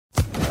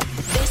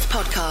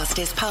podcast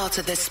is part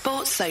of the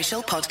Sports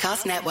Social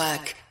Podcast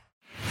Network.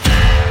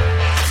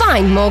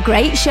 Find more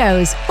great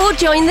shows or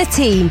join the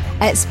team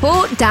at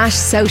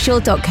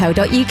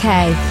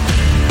sport-social.co.uk.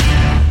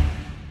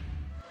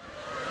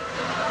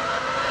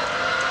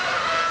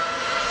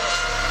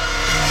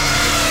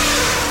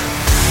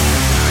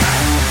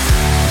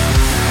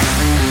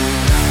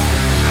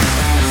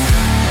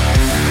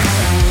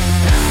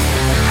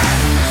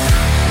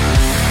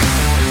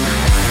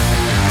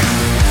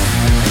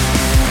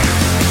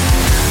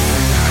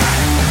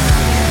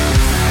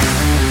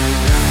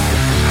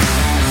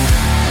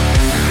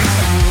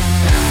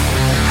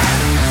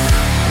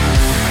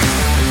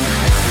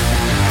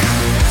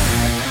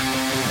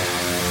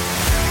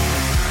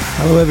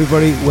 Hello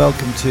everybody,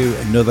 welcome to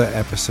another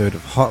episode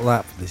of Hot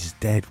Lap. This is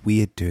dead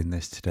weird doing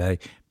this today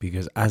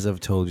because, as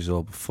I've told you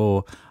all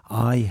before,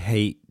 I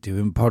hate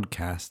doing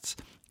podcasts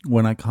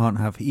when I can't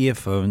have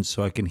earphones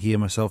so I can hear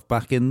myself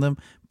back in them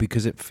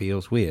because it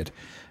feels weird.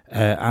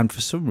 And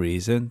for some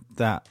reason,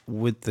 that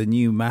with the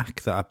new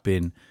Mac that I've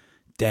been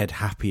dead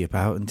happy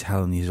about and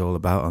telling you all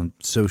about on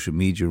social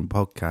media and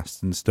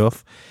podcasts and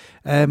stuff,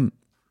 the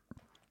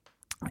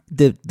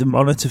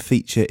monitor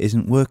feature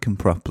isn't working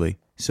properly.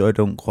 So I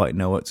don't quite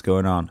know what's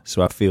going on.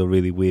 So I feel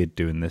really weird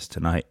doing this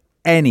tonight.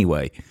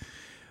 Anyway,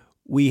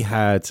 we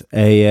had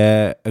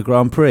a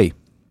Grand Prix.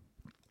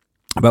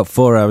 About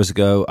 4 hours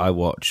ago, I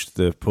watched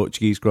the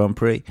Portuguese Grand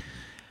Prix.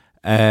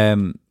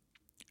 I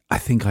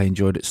think I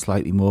enjoyed it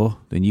slightly more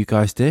than you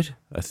guys did.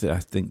 I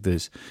think there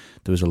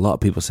was a lot of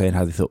people saying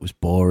how they thought it was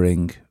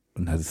boring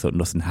and how they thought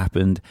nothing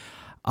happened.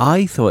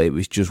 I thought it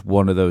was just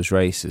one of those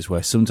races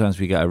where sometimes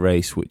we get a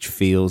race which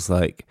feels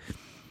like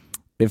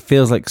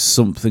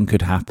something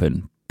could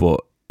happen,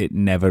 but it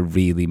never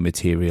really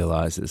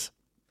materializes.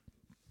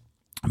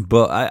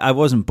 But I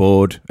wasn't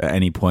bored at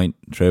any point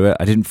through it.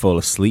 I didn't fall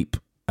asleep.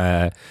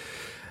 And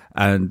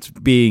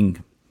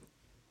being,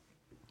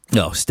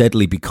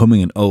 steadily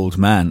becoming an old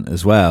man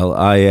as well,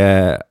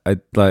 I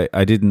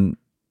didn't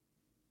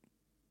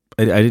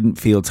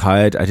feel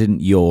tired. I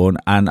didn't yawn,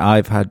 and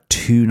I've had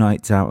 2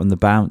 nights out on the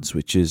bounce,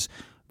 which is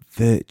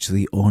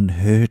virtually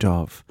unheard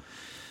of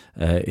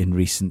in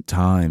recent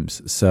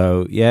times.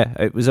 So yeah,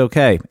 it was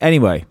okay.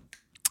 Anyway,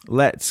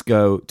 let's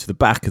go to the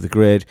back of the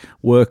grid,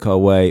 work our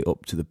way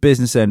up to the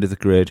business end of the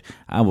grid,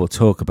 and we'll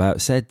talk about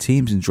said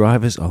teams and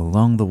drivers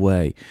along the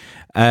way.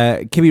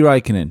 Kimi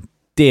Räikkönen,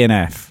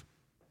 DNF.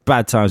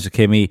 Bad times for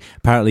Kimi.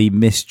 Apparently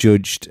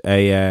misjudged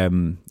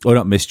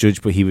not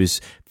misjudged, but he was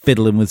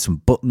fiddling with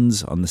some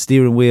buttons on the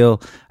steering wheel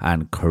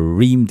and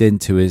careened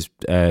into his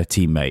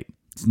teammate.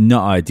 It's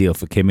not ideal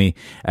for Kimi.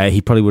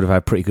 He probably would have had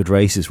a pretty good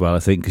race as well, I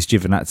think, because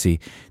Giovinazzi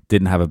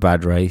didn't have a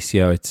bad race.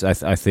 I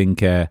think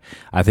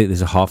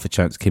there's a half a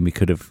chance Kimi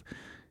could have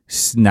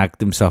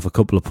snagged himself a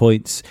couple of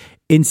points.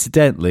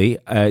 Incidentally,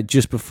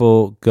 just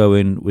before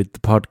going with the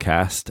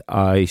podcast,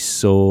 I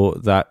saw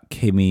that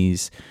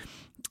Kimi's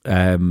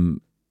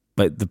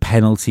the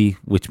penalty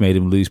which made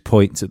him lose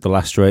points at the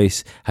last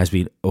race has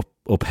been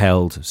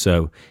upheld,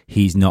 so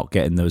he's not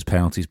getting those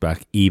penalties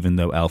back, even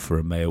though Alfa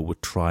Romeo were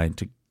trying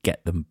to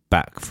get them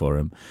back for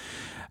him.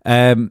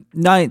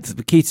 9th,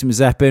 Nikita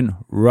Mazepin.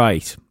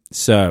 Right,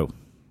 so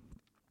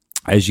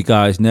as you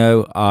guys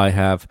know,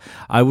 I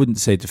wouldn't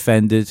say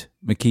defended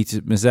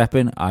Nikita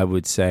Mazepin. I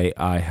would say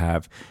I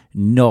have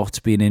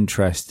not been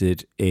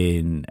interested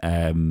in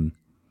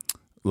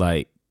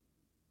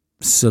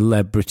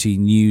celebrity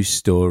news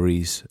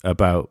stories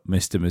about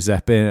Mr.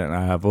 Mazepin, and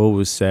I have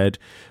always said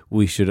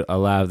we should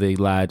allow the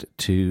lad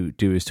to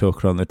do his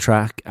talking on the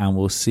track, and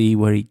we'll see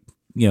where he,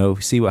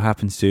 see what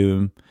happens to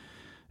him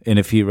in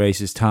a few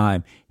races'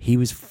 time. He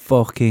was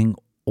fucking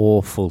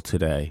awful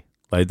today.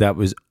 That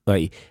was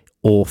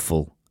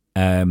awful.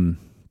 I'm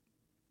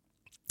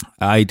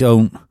not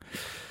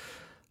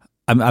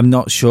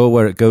sure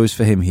where it goes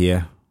for him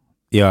here.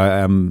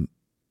 I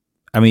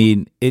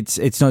mean,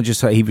 it's not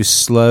just that he was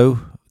slow.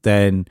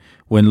 Then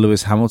when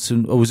Lewis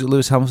Hamilton, or was it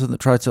Lewis Hamilton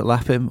that tried to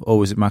lap him, or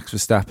was it Max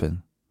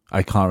Verstappen?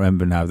 I can't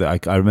remember now.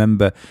 That I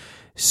remember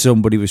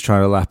somebody was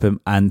trying to lap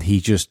him, and he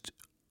just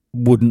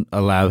wouldn't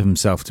allow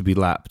himself to be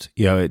lapped.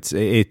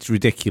 It's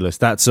ridiculous.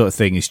 That sort of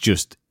thing is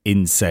just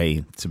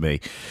insane to me.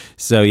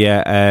 So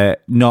yeah,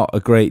 not a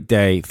great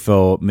day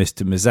for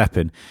Mr.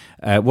 Mazepin.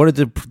 One of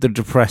the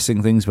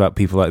depressing things about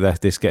people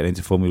like this getting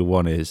into Formula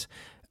One is,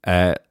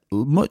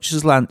 much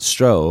as Lance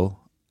Stroll,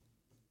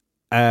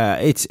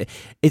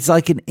 it's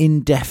like an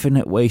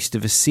indefinite waste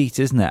of a seat,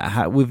 isn't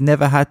it? We've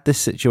never had this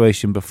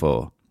situation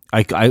before.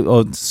 We've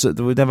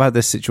never had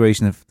this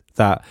situation of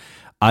that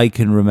I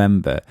can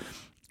remember,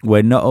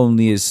 where not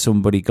only has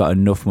somebody got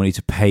enough money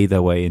to pay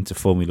their way into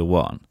Formula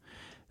One,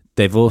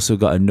 they've also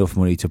got enough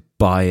money to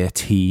buy a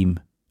team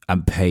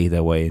and pay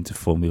their way into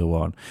Formula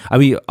One. I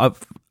mean,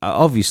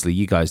 obviously,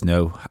 you guys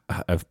know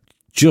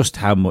just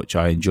how much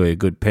I enjoy a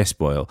good piss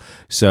boil,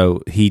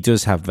 so he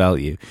does have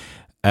value.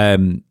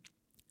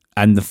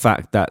 And the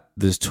fact that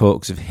there's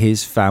talks of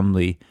his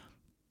family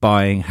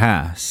buying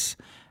Haas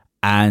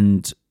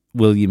and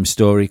William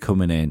Story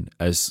coming in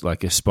as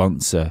like a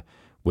sponsor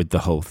with the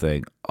whole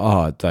thing.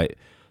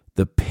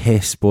 the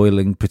piss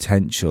boiling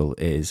potential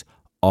is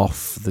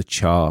off the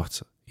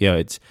chart.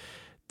 It's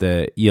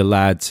your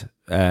lad,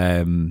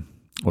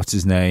 what's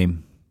his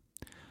name?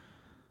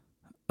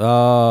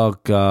 Oh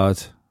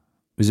God,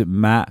 was it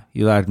Matt?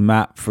 Your lad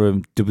Matt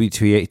from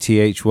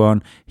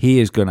WTH1. He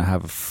is going to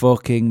have a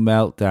fucking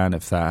meltdown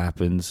if that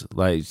happens.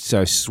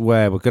 So I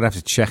swear we're going to have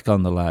to check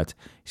on the lad.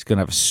 He's going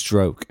to have a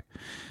stroke.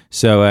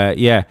 So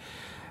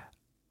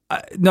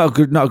not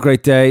a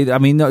great day. I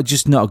mean, not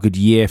a good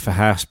year for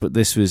Haas, but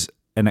this was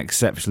an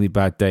exceptionally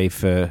bad day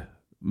for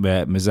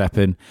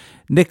Mazepin.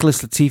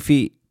 Nicholas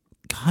Latifi,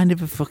 kind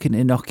of a fucking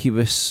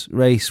innocuous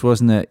race,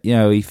 wasn't it?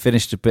 He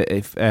finished a bit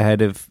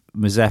ahead of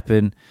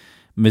Mazepin.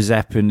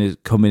 Mazepin is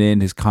coming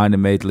in, has kind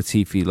of made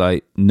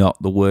Latifi not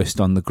the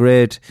worst on the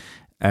grid.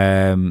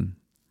 I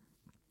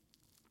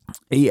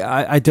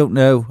don't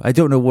know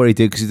what he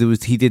did,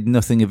 because he did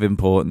nothing of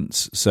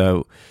importance.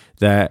 So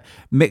there,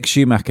 Mick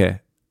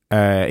Schumacher,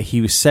 he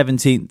was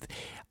 17th.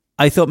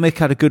 I thought Mick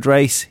had a good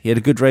race. He had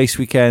a good race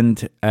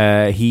weekend.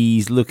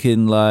 He's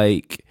looking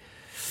like...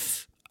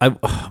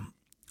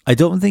 I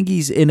don't think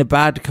he's in a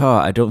bad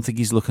car. I don't think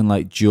he's looking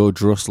like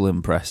George Russell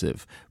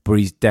impressive, but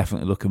he's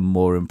definitely looking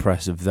more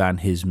impressive than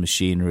his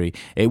machinery.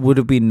 It would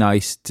have been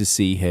nice to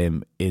see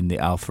him in the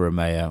Alfa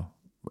Romeo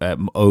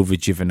over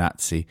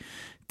Giovinazzi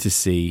to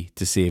see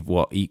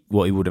what he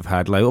would have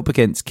had up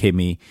against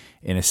Kimi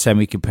in a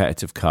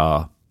semi-competitive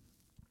car.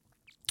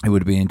 It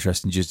would have been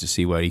interesting just to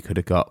see where he could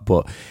have got.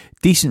 But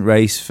decent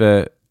race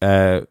for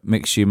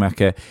Mick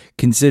Schumacher,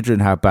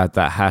 considering how bad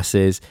that Haas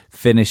is.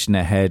 Finishing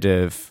ahead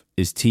of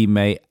his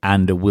teammate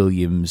and a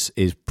Williams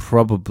is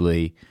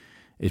probably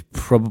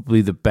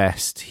the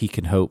best he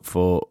can hope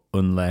for,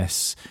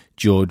 unless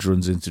George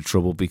runs into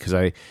trouble, because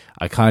I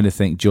kind of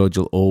think George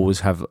will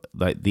always have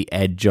the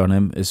edge on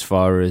him as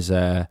far as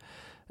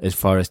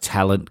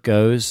talent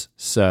goes.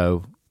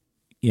 So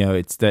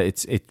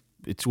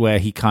it's where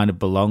he kind of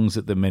belongs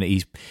at the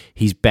minute.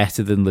 He's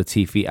better than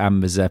Latifi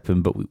and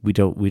Mazepin, but we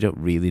don't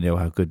really know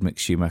how good Mick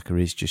Schumacher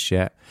is just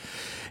yet.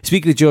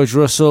 Speaking of George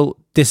Russell,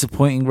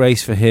 disappointing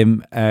race for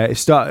him.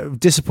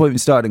 Disappointment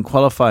started in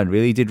qualifying,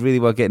 really. He did really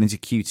well getting into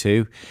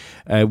Q2.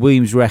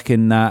 Williams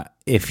reckoned that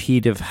if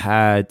he'd have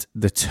had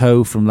the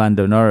tow from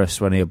Lando Norris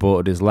when he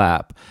aborted his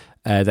lap,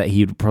 that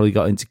he'd probably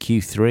got into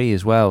Q3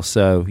 as well.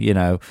 So,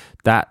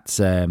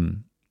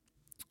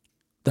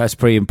 that's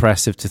pretty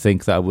impressive to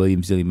think that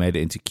Williams nearly made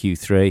it into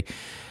Q3.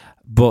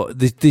 But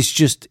there's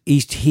just,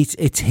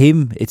 it's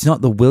him. It's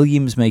not the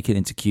Williams making it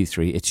into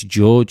Q3. It's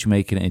George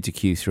making it into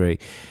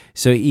Q3.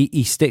 So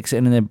he sticks it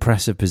in an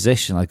impressive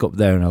position, up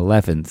there in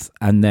 11th,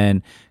 and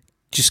then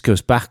just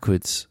goes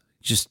backwards.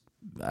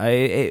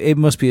 It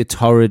must be a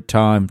torrid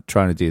time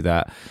trying to do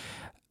that.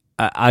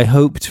 I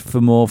hoped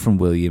for more from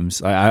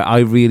Williams. I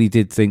really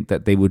did think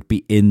that they would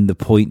be in the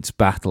points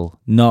battle.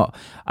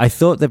 I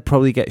thought they'd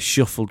probably get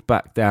shuffled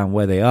back down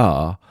where they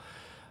are,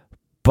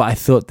 but I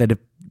thought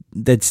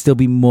there'd still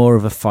be more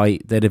of a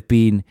fight. There'd have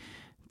been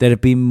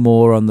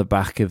more on the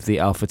back of the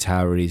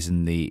AlphaTauris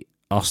and the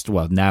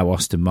now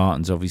Aston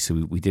Martins.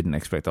 Obviously, we didn't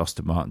expect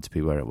Aston Martin to be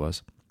where it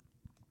was.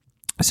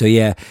 So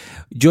yeah,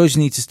 George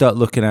needs to start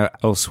looking out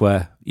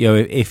elsewhere.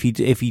 If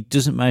he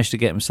doesn't manage to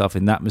get himself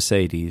in that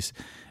Mercedes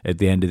at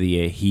the end of the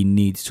year, he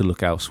needs to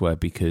look elsewhere,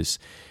 because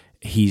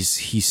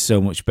he's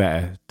so much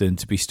better than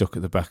to be stuck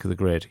at the back of the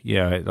grid.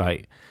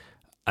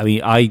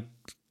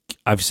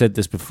 I've said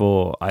this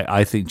before.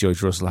 I think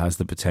George Russell has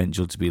the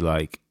potential to be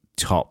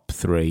top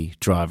 3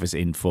 drivers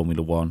in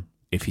Formula One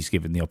if he's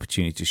given the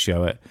opportunity to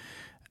show it.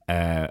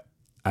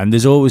 And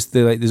there's always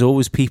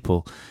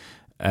people.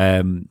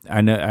 I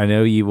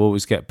know you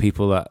always get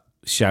people that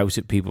shout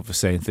at people for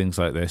saying things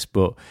like this,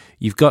 but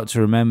you've got to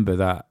remember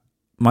that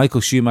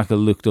Michael Schumacher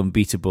looked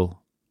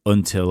unbeatable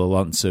until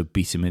Alonso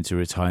beat him into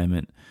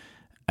retirement.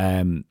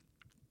 We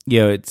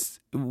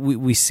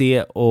see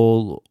it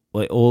all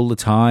the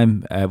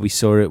time. We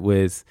saw it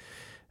with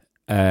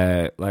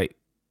in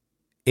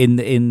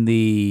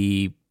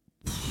the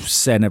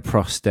Senna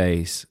Prost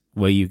days,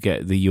 where you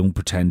get the young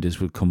pretenders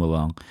would come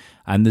along,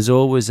 and there's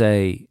always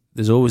a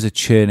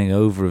churning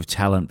over of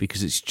talent,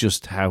 because it's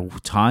just how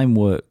time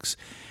works.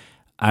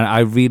 And I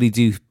really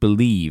do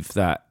believe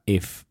that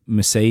if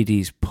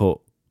Mercedes put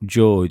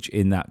George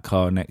in that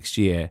car next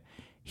year,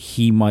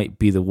 he might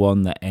be the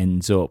one that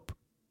ends up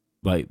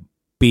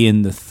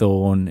being the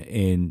thorn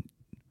in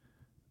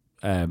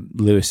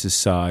Lewis's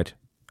side,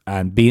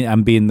 and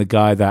being the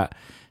guy that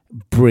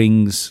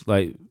brings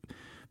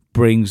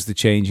the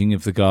changing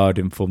of the guard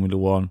in Formula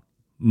One.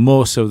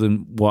 More so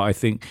than what I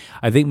think.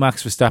 I think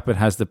Max Verstappen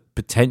has the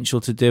potential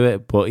to do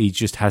it, but he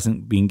just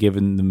hasn't been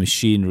given the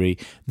machinery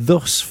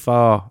thus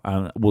far.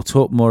 And we'll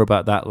talk more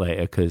about that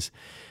later, because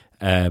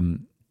I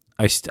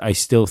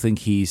still think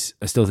he's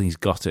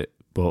got it,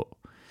 but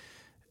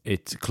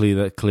it's clear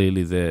that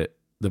clearly the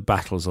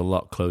battle's a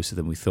lot closer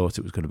than we thought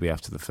it was going to be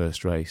after the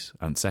first race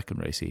and second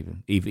race,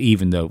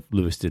 even though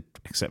Lewis did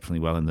exceptionally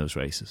well in those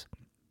races.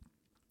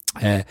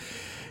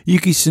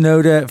 Yuki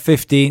Tsunoda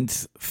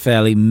 15th,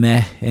 fairly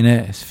meh in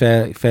it. It's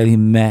fairly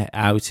meh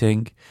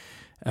outing.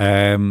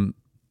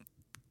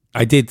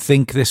 I did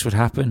think this would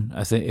happen.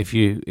 I think if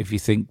you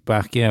think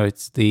back,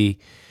 it's the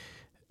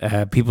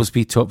people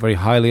talk very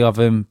highly of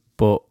him,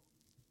 but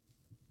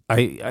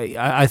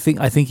I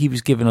think he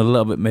was given a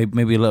little bit,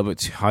 maybe a little bit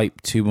too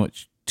hype, too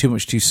much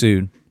too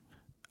soon.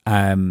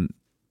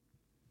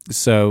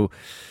 So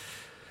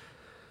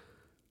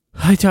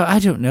I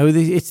don't know.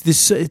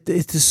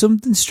 There's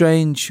something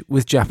strange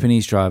with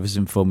Japanese drivers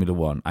in Formula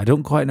One. I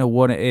don't quite know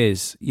what it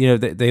is.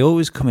 They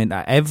always come in.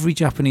 Every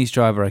Japanese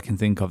driver I can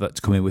think of that's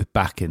come in with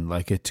backing,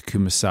 like a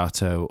Takuma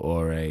Sato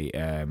or a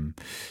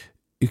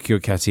Ukyo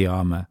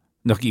Katayama.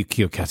 Not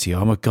Ukyo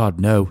Katayama.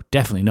 God, no,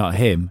 definitely not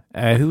him.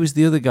 Who was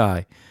the other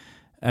guy?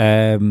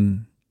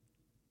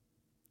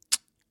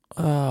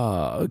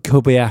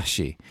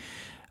 Kobayashi.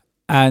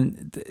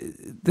 And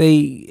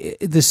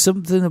there's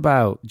something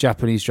about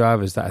Japanese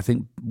drivers that I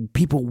think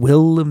people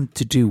will them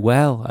to do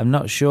well. I'm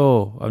not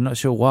sure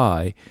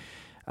why.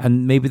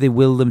 And maybe they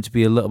will them to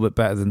be a little bit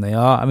better than they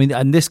are. I mean,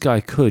 and this guy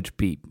could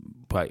be,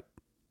 like,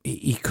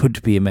 he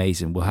could be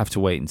amazing. We'll have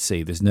to wait and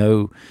see.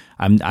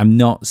 I'm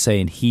not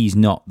saying he's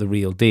not the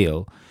real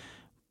deal,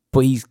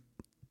 but he's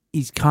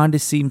kind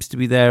of seems to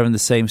be there on the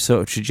same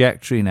sort of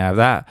trajectory now.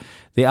 That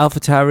the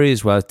AlphaTauri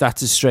as well,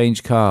 that's a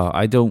strange car.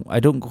 I don't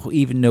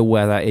even know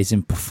where that is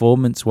in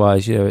performance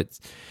wise.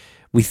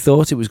 We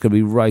thought it was going to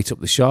be right up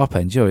the sharp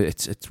end.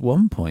 It's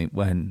one point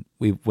when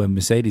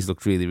Mercedes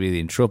looked really, really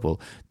in trouble.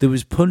 There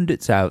was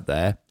pundits out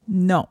there,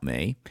 not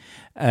me.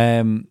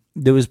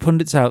 There was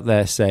pundits out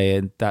there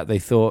saying that they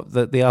thought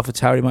that the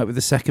AlphaTauri might be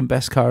the second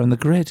best car on the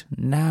grid.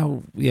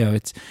 Now, now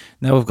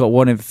we've got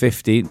one in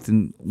 15th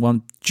and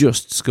one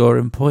just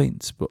scoring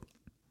points. But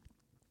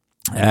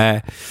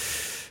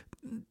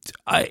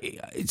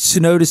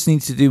Tsunoda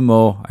needs to do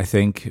more, I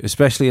think,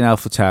 especially in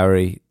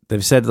AlphaTauri.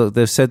 They've said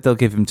they'll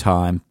give him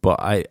time, but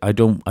I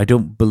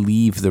don't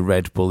believe the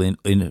Red Bull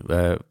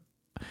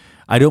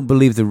I don't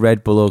believe the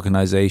Red Bull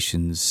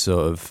organization's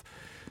sort of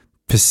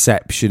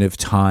perception of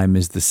time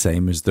is the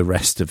same as the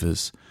rest of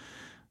us.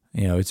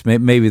 It's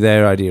maybe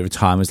their idea of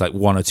time is like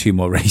one or two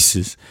more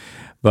races.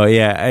 But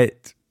yeah,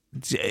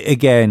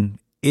 again,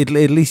 at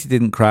least he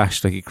didn't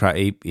crash. Like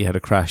he had a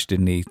crash,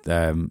 didn't he?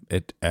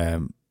 At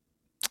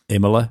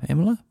Imola.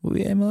 Were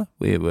we at Imola?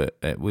 We were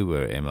at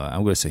Imola.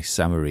 I'm going to say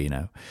San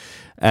Marino.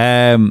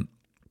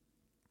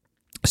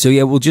 So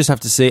yeah, we'll just have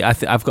to see.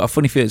 I've got a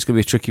funny feeling it's going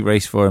to be a tricky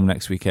race for him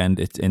next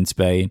weekend. It's in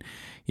Spain.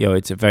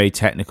 It's a very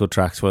technical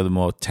track. It's one of the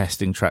more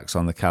testing tracks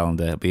on the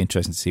calendar. It'll be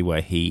interesting to see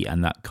where he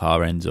and that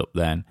car ends up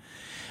then.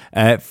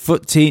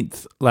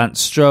 14th, Lance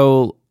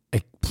Stroll.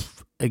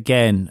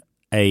 Again,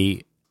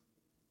 a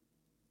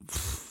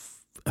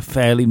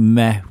fairly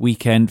meh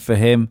weekend for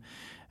him.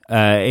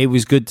 It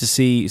was good to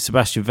see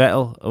Sebastian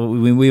Vettel.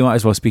 We might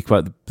as well speak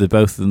about the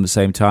both of them at the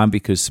same time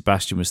because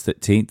Sebastian was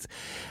 13th.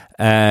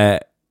 I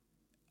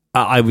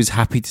was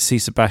happy to see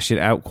Sebastian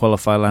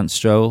out-qualify Lance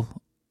Stroll,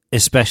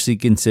 especially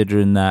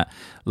considering that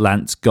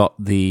Lance got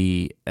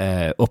the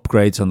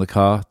upgrades on the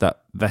car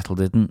that Vettel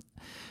didn't.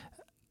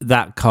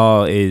 That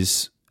car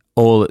is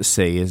all at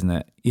sea, isn't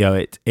it?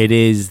 It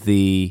is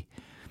the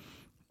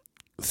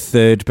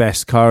third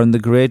best car on the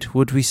grid,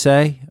 would we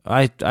say?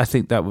 I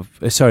think that would...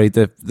 Sorry,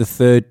 the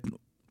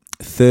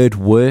third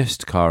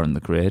worst car on the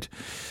grid.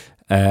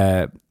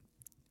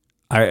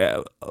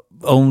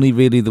 Only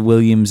really the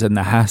Williams and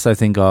the Haas, I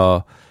think,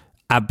 are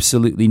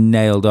absolutely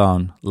nailed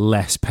on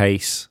less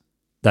pace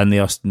than the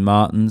Aston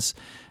Martins.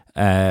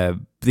 The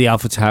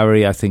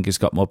AlphaTauri, I think, has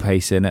got more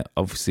pace in it.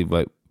 Obviously,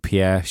 like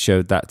Pierre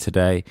showed that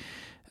today.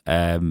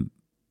 On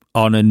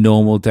a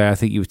normal day, I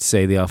think you would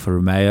say the Alfa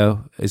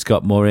Romeo has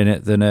got more in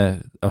it than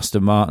a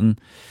Aston Martin.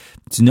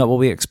 It's not what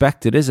we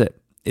expected, is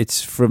it?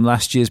 It's from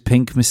last year's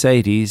pink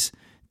Mercedes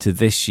to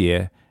this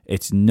year.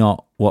 It's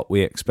not what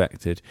we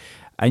expected.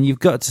 And you've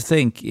got to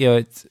think,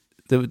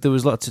 there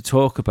was lots of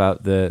talk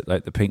about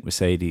the pink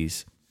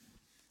Mercedes,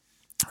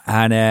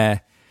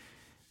 and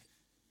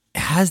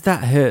has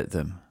that hurt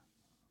them?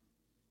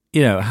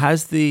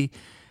 Has the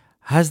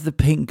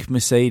pink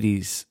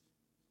Mercedes,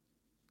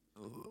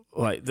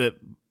 like the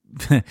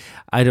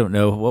I don't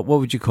know what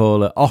would you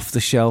call it, off the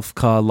shelf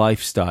car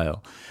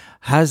lifestyle,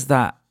 has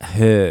that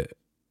hurt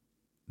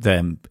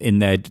them in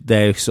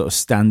their sort of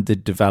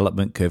standard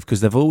development curve? Because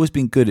they've always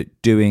been good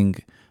at doing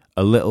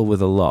a little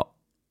with a lot.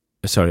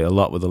 Sorry, a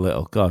lot with a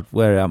little. God,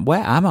 where am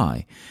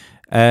I?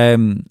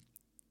 And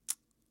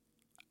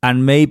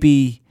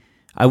maybe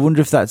I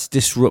wonder if that's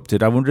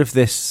disrupted. I wonder if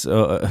this,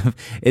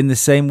 in the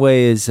same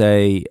way as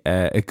a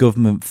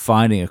government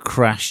finding a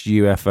crashed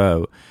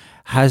UFO,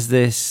 has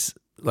this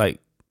like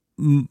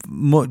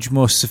much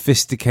more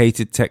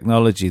sophisticated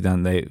technology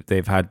than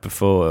they've had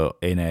before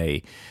in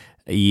a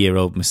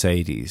year-old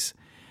Mercedes.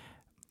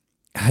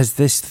 Has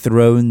this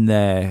thrown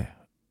their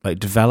like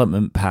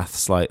development path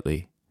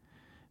slightly?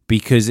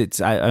 Because it's,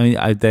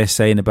 they're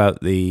saying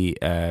about the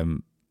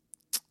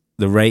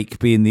rake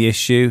being the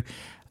issue.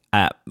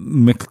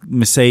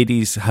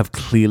 Mercedes have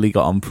clearly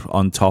got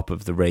on top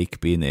of the rake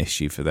being the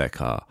issue for their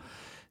car.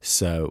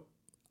 So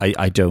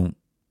I don't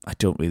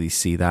really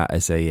see that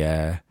as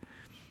a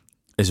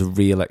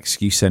real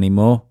excuse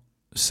anymore.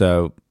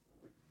 So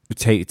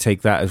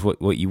take that as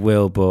what you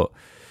will, but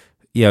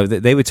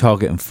they were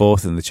targeting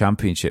fourth in the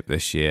championship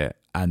this year,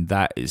 and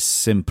that is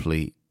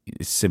simply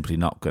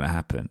not going to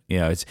happen.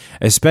 It's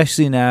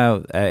especially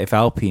now if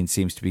Alpine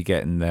seems to be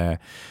getting their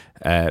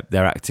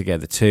act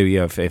together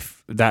too.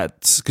 If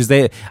that's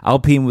because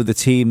Alpine were the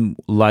team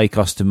like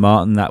Aston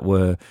Martin that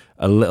were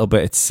a little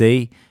bit at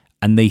sea,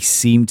 and they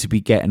seem to be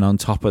getting on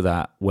top of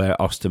that,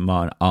 where Aston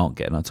Martin aren't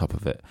getting on top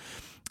of it.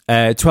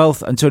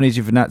 12th, Antonio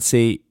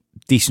Giovinazzi,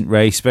 decent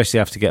race, especially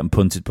after getting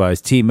punted by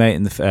his teammate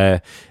in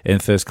the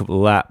first couple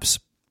of laps.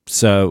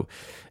 So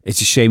it's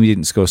a shame he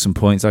didn't score some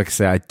points. Like I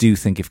say, I do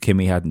think if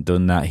Kimi hadn't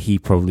done that, he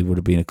probably would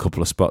have been a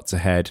couple of spots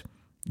ahead.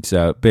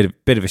 So a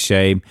bit of a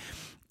shame.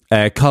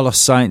 Carlos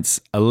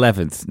Sainz,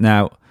 11th.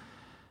 Now,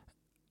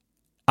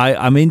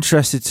 I'm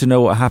interested to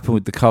know what happened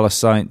with the Carlos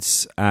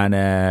Sainz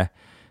and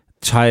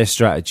tyre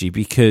strategy,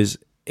 because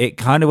it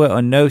kind of went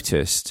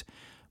unnoticed,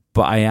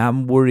 but I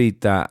am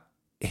worried that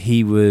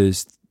he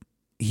was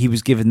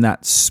given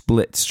that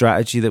split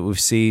strategy that we've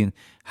seen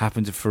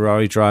happen to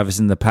Ferrari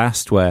drivers in the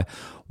past, where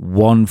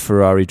one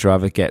Ferrari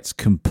driver gets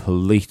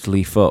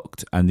completely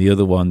fucked and the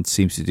other one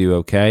seems to do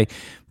okay.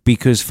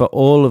 Because for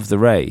all of the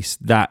race,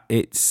 that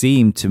it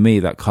seemed to me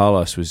that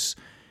Carlos was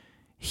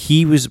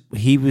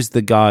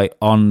the guy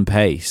on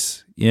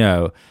pace.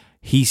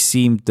 He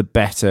seemed the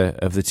better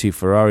of the two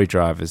Ferrari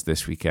drivers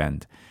this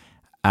weekend,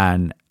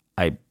 and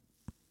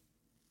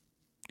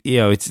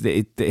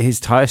his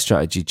tyre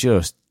strategy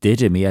just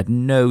did him. He had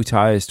no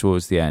tyres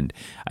towards the end,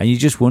 and you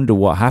just wonder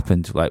what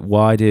happened. Like,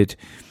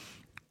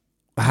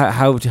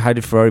 how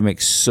did Ferrari make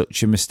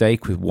such a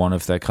mistake with one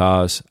of their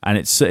cars? And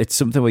it's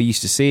something we're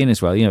used to seeing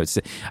as well.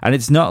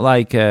 It's not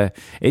like it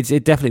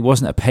definitely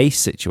wasn't a pace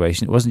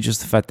situation. It wasn't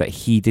just the fact that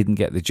he didn't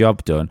get the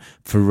job done.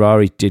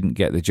 Ferrari didn't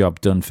get the job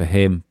done for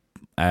him,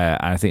 and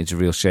I think it's a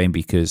real shame,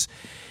 because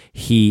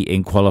he,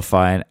 in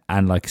qualifying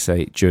and, like I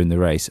say, during the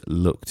race,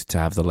 looked to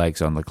have the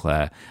legs on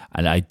Leclerc.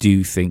 And I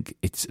do think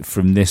it's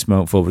from this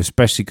moment forward,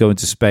 especially going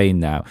to Spain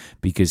now,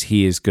 because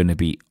he is going to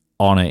be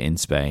on it in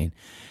Spain.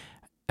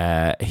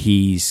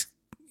 He's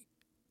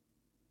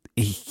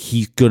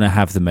going to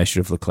have the measure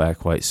of Leclerc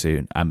quite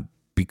soon and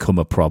become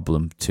a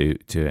problem to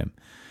him.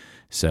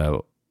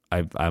 So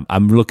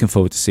I'm looking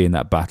forward to seeing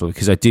that battle,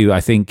 because I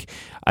think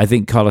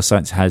Carlos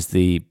Sainz has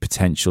the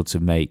potential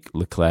to make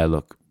Leclerc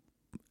look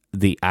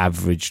the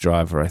average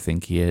driver I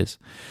think he is.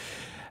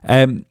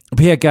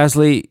 Pierre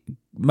Gasly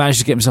managed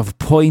to get himself a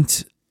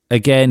point.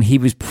 Again, he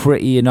was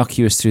pretty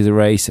innocuous through the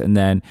race, and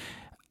then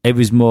it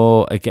was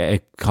more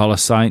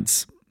Carlos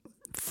Sainz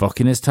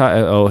fucking his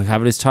tire, or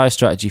having his tire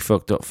strategy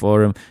fucked up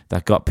for him,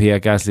 that got Pierre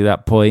Gasly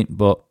that point.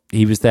 But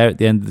he was there at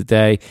the end of the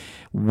day,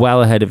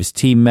 well ahead of his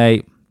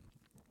teammate.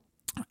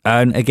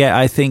 And again,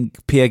 I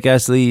think Pierre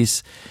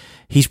Gasly's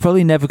he's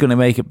probably never going to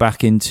make it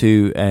back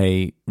into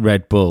a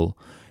Red Bull.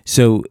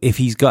 So if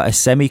he's got a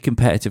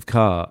semi-competitive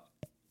car,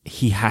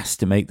 he has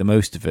to make the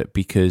most of it,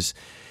 because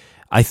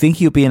I think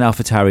he'll be in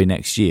AlphaTauri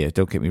next year.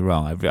 Don't get me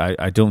wrong.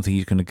 I don't think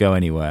he's going to go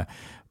anywhere.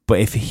 But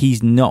if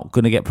he's not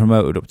going to get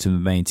promoted up to the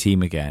main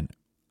team again,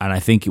 and I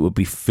think it would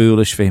be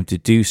foolish for him to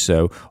do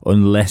so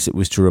unless it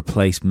was to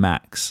replace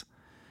Max.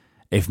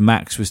 If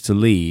Max was to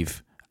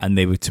leave and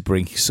they were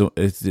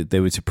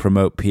to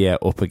promote Pierre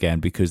up again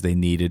because they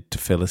needed to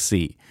fill a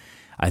seat,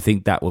 I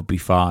think that would be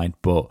fine.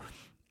 But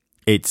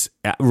it's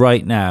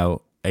right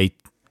now a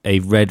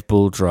Red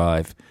Bull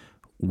drive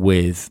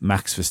with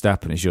Max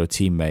Verstappen as your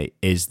teammate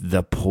is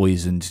the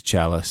poisoned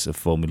chalice of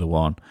Formula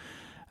One,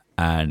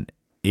 and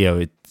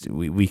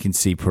we can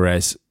see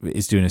Perez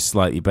is doing a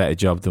slightly better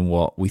job than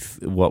what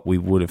we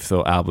would have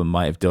thought Albon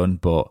might have done,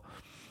 but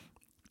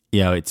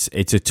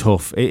it's a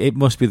tough. It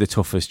must be the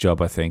toughest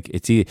job, I think.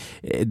 It's either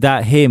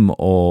that him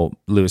or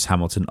Lewis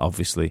Hamilton,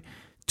 obviously.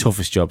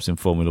 Toughest jobs in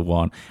Formula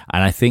One,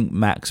 and I think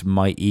Max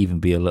might even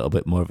be a little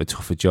bit more of a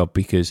tougher job,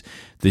 because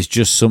there's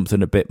just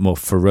something a bit more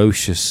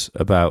ferocious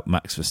about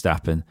Max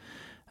Verstappen,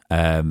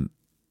 and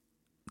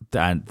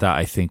that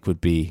I think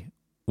would be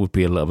a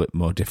little bit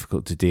more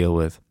difficult to deal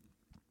with.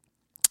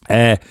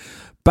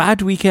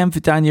 Bad weekend for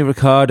Daniel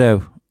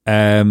Ricciardo.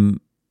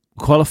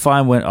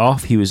 Qualifying went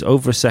off. He was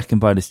over a second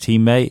behind his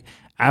teammate,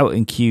 out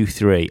in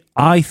Q3.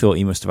 I thought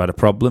he must have had a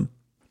problem.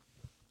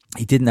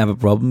 He didn't have a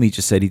problem. He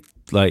just said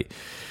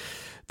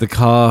the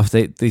car,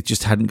 they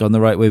just hadn't gone the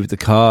right way with the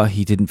car.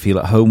 He didn't feel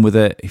at home with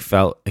it. He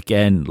felt,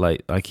 again,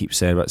 like I keep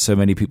saying about so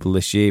many people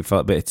this year, he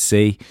felt a bit at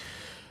sea.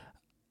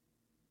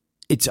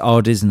 It's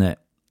odd, isn't it?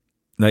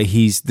 Like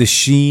the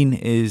sheen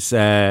is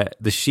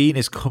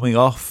coming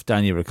off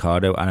Daniel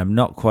Ricciardo, and I'm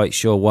not quite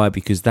sure why,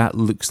 because that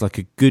looks like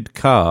a good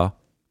car.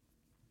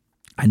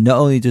 And not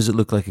only does it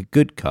look like a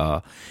good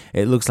car,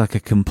 it looks like a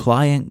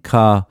compliant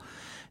car.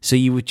 So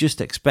you would just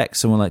expect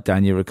someone like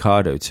Daniel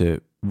Ricciardo to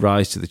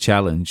rise to the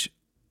challenge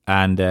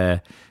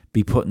and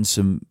be putting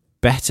some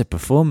better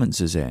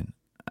performances in.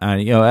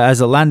 And as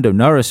a Lando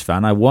Norris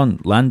fan, I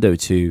want Lando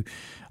to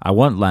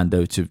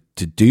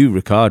do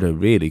Ricciardo,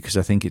 really, because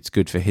I think it's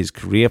good for his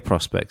career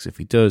prospects if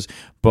he does.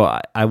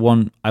 But I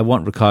want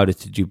Ricciardo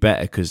to do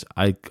better, because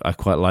I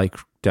quite like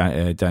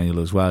Daniel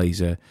as well.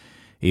 He's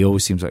He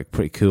always seems like a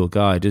pretty cool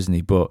guy, doesn't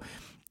he? But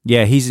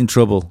yeah, he's in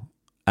trouble,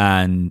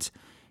 and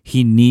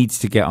he needs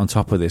to get on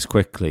top of this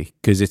quickly,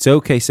 because it's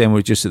okay saying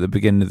we're just at the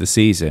beginning of the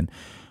season,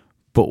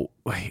 but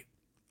wait,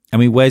 I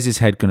mean, where's his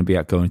head going to be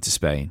at going to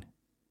Spain?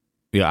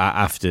 Yeah,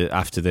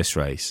 after this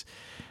race,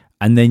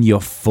 and then your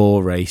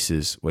 4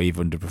 races where you've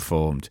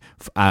underperformed,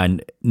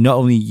 and not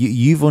only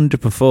you've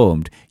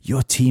underperformed,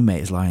 your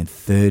teammate is lying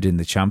 3rd in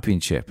the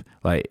championship,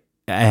 like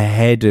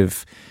ahead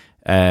of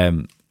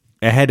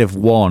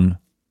one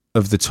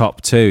of the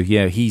top 2.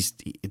 Yeah, he's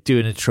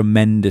doing a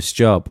tremendous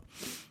job.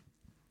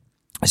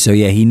 So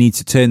yeah, he needs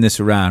to turn this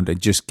around and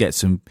just get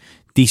some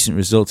decent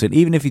results. And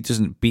even if he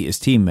doesn't beat his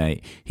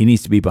teammate, he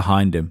needs to be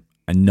behind him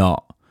and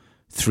not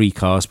 3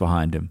 cars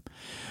behind him.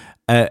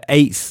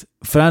 8th,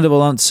 Fernando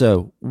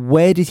Alonso.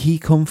 Where did he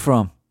come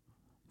from?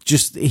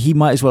 He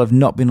might as well have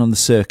not been on the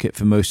circuit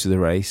for most of the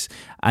race.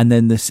 And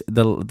then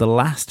the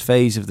last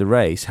phase of the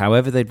race,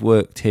 however they'd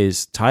worked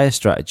his tyre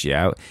strategy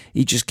out,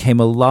 he just came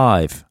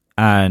alive.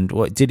 And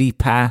what did he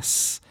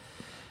pass?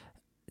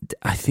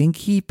 I think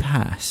he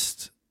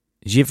passed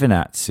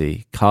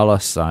Giovinazzi,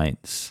 Carlos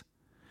Sainz.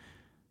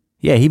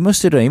 Yeah, he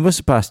must have done. He must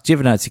have passed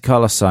Giovinazzi,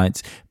 Carlos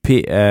Sainz,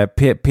 Pierre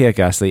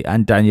Gasly,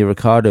 and Daniel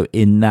Ricciardo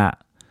in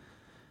that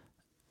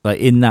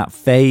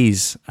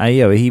phase.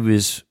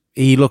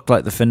 He looked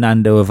like the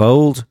Fernando of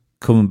old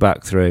coming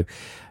back through.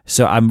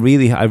 So I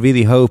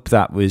really hope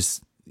that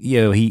was,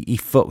 he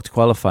fucked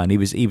qualifying. He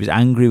was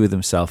angry with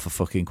himself for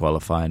fucking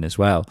qualifying as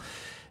well.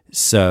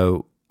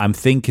 So I'm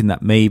thinking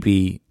that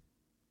maybe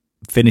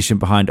finishing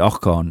behind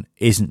Ocon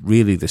isn't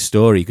really the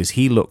story, because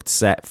he looked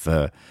set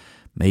for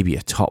maybe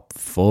a top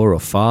 4 or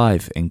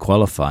 5 in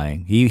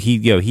qualifying.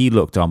 He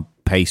looked on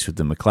pace with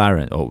the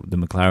McLaren, or the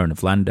McLaren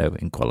of Lando,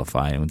 in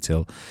qualifying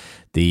until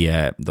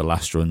the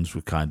last runs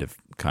were kind of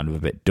a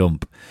bit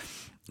dump.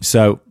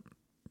 So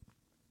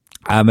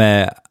I'm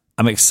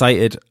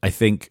excited. I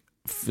think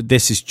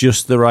this is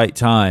just the right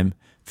time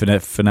for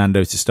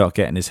Fernando to start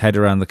getting his head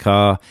around the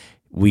car.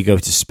 We go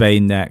to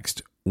Spain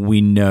next.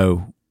 We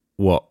know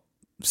what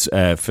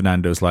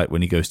Fernando's like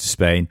when he goes to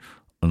Spain,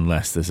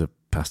 unless there's a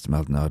Pastor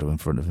Maldonado in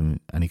front of him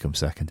and he comes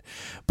second.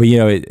 But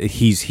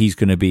he's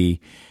going to be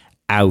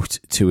out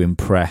to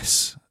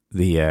impress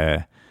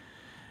he'll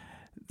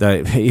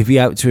be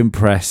out to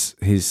impress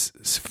his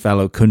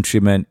fellow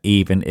countrymen,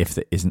 even if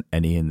there isn't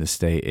any in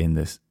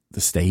the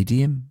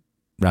stadium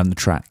around the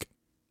track.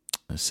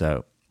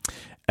 So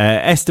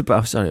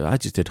Esteban, sorry, I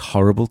just did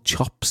horrible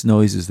chops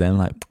noises then,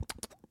 like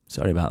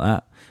sorry about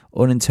that,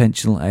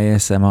 unintentional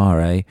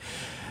ASMR.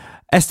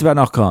 Esteban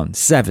Ocon,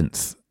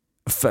 7th.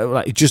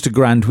 Just a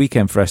grand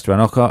weekend for Esteban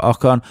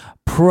Ocon.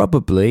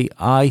 Probably,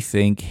 I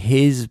think,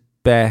 his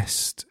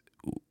best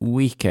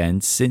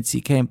weekend since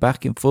he came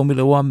back in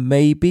Formula One,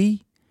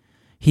 maybe.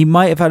 He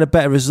might have had a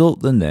better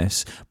result than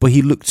this, but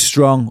he looked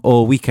strong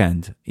all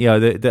weekend.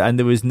 And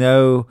there was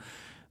no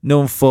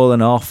one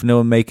falling off, no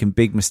one making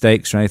big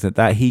mistakes or anything like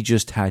that. He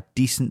just had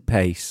decent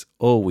pace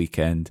all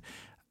weekend,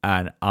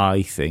 and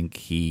I think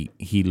he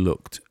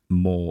looked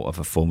more of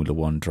a Formula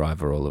One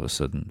driver all of a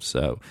sudden.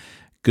 So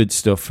good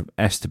stuff from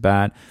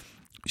Esteban.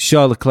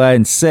 Charles Leclerc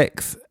in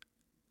 6th.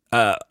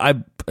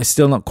 I'm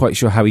still not quite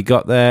sure how he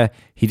got there.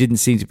 He didn't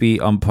seem to be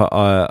on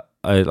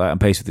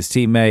pace with his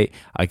teammate.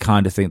 I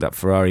kind of think that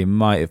Ferrari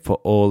might have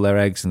put all their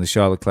eggs in the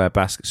Charles Leclerc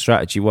basket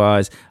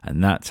strategy-wise,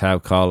 and that's how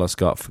Carlos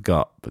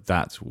forgot. But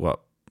that's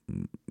what,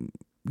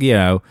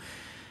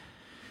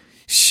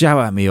 shout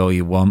at me all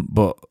you want,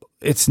 but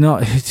it's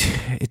not.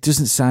 It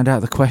doesn't sound out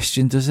of the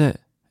question, does it?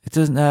 It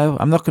doesn't. No,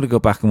 I'm not going to go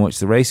back and watch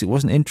the race. It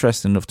wasn't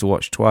interesting enough to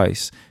watch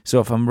twice. So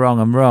if I'm wrong,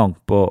 I'm wrong.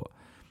 But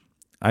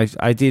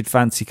I did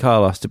fancy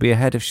Carlos to be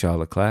ahead of Charles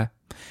Leclerc.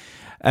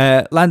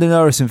 Lando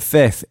Norris in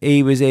 5th.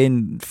 He was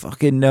in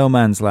fucking no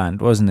man's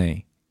land, wasn't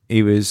he?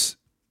 He was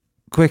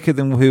quicker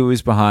than who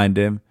was behind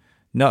him,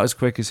 not as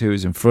quick as who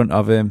was in front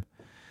of him.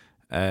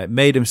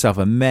 Made himself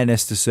a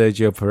menace to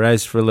Sergio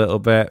Perez for a little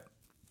bit.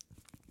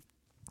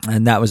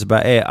 And that was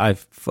about it. I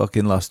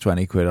fucking lost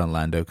 20 quid on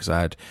Lando because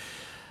I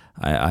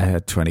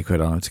had 20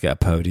 quid on him to get a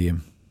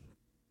podium.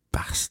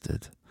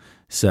 Bastard.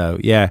 So,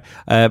 yeah.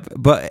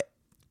 But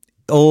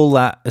all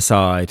that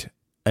aside,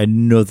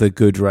 another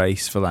good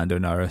race for Lando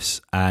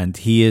Norris. And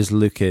he is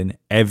looking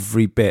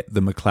every bit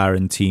the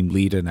McLaren team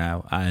leader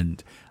now.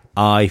 And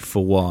I,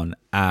 for one,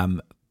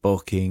 am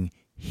fucking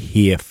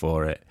here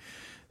for it.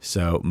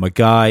 So, my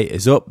guy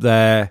is up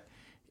there.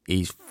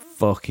 He's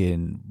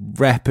fucking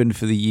repping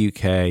for the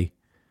UK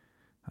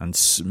and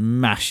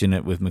smashing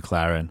it with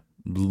McLaren.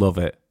 Love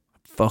it.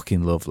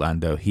 Fucking love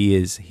Lando.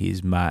 He's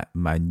my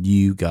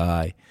new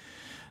guy.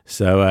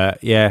 So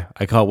yeah,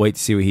 I can't wait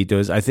to see what he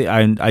does. I think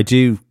I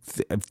do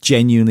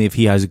genuinely, if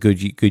he has a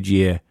good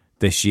year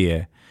this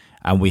year,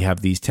 and we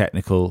have these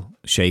technical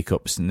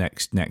shake-ups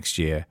next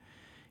year,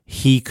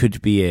 he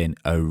could be in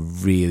a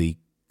really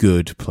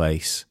good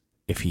place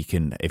if he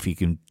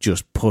can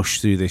just push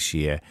through this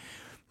year,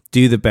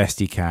 do the best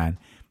he can,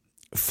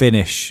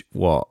 finish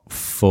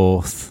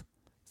 4th,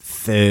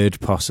 3rd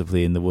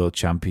possibly in the World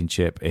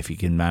Championship if he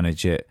can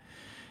manage it.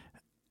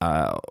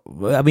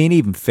 I mean,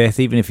 even fifth,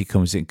 even if he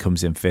comes in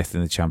fifth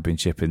in the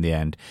championship in the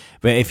end.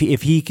 But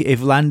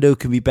if Lando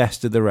can be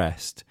best of the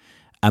rest,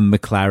 and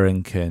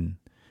McLaren can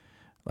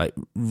like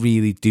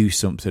really do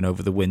something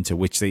over the winter,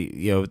 which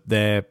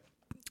their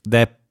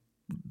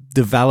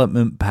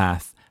development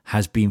path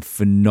has been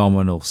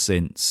phenomenal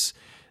since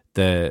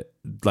the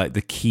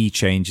key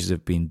changes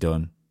have been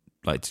done,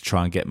 like to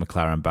try and get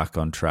McLaren back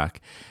on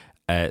track.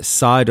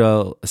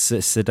 Seidel,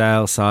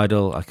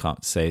 I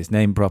can't say his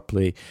name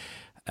properly.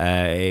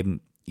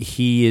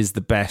 He is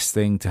the best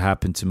thing to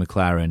happen to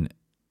McLaren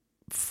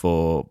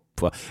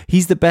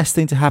he's the best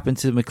thing to happen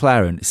to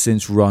McLaren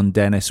since Ron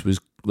Dennis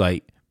was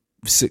like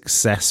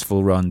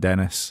successful Ron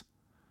Dennis.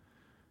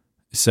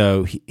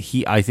 So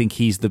I think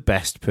he's the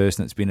best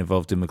person that's been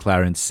involved in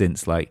McLaren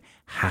since like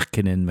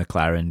Hakkinen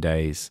McLaren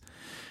days.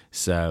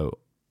 So,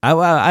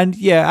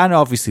 and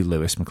obviously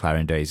Lewis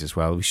McLaren days as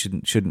well. We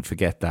shouldn't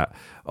forget that.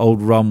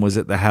 Old Ron was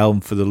at the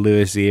helm for the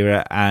Lewis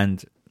era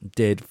and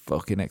did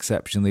fucking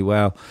exceptionally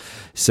well.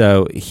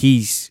 So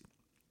there's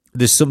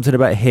something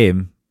about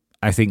him.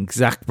 I think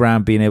Zach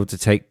Brown being able to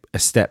take a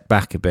step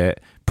back a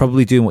bit,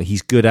 probably doing what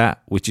he's good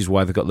at, which is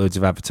why they've got loads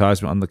of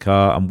advertisement on the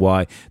car and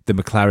why the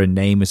McLaren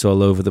name is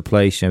all over the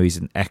place. You know, he's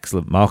an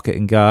excellent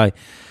marketing guy.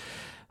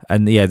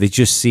 And yeah, they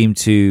seem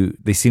to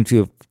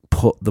have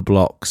put the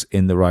blocks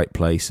in the right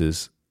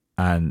places,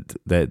 and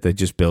they're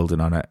just building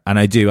on it. And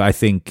I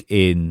think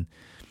in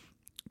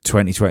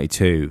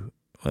 2022,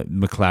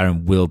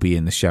 McLaren will be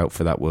in the shout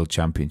for that world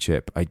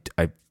championship.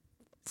 I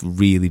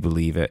really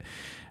believe it.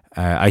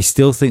 I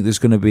still think there's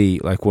going to be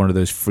like one of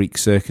those freak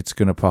circuits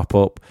going to pop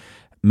up,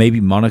 maybe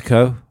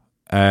Monaco,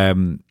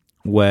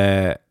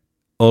 where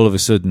all of a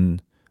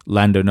sudden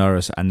Lando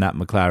Norris and that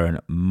McLaren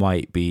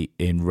might be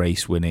in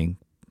race winning,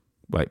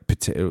 like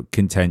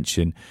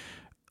contention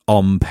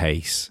on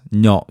pace,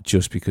 not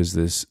just because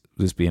there's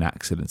been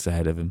accidents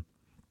ahead of him.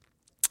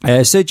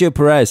 Sergio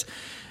Perez,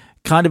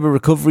 kind of a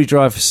recovery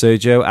drive for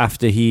Sergio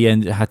after he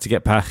had to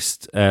get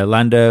past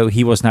Lando.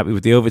 He wasn't happy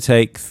with the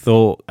overtake,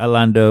 thought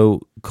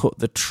Lando cut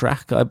the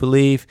track, I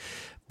believe.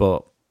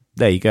 But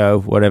there you go,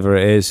 whatever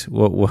it is,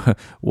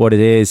 what it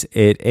is,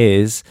 it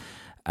is.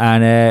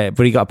 And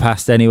but he got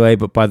past anyway.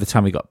 But by the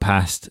time he got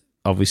past,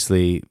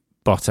 obviously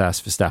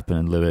Bottas, Verstappen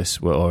and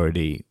Lewis were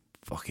already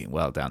fucking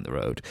well down the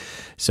road.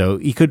 So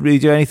he couldn't really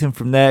do anything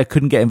from there,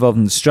 couldn't get involved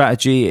in the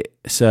strategy.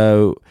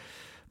 So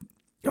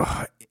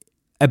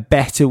a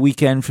better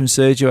weekend from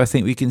Sergio, I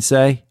think we can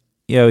say.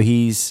 You know,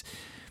 he's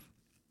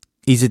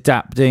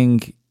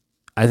adapting.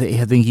 I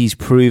think he's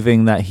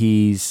proving that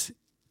is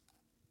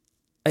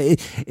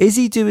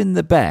he doing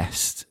the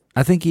best?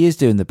 I think he is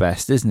doing the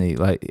best, isn't he?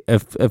 Like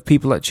of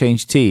people that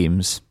change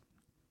teams.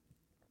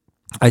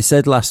 I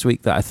said last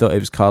week that I thought it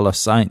was Carlos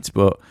Sainz,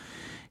 but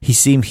it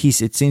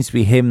seems to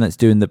be him that's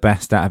doing the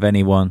best out of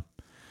anyone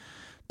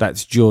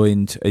that's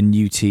joined a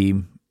new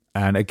team.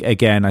 And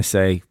again, I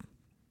say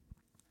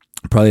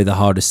probably the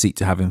hardest seat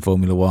to have in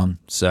Formula One.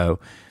 So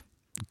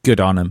good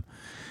on him.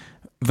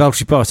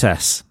 Valtteri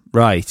Bottas,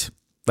 right?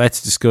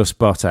 Let's discuss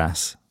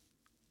Bottas.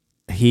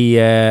 He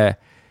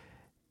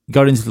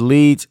got into the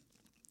lead.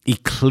 He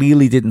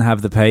clearly didn't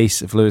have the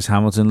pace of Lewis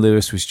Hamilton.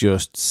 Lewis was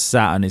just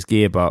sat on his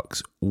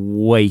gearbox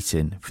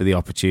waiting for the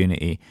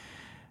opportunity.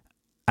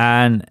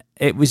 And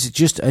it was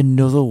just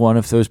another one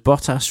of those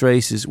Bottas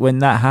races. When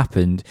that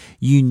happened,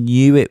 you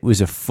knew it was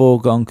a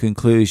foregone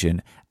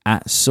conclusion.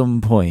 At some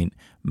point,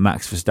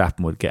 Max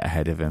Verstappen would get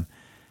ahead of him.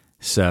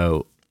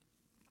 So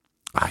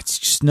it's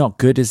just not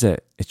good, is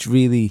it? It's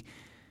really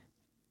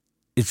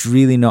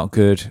not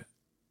good.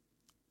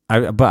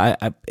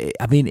 I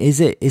mean,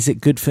 is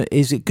it good for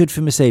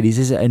Mercedes?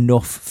 Is it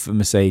enough for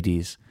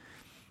Mercedes?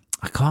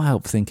 I can't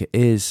help think it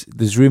is.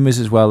 There's rumours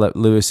as well that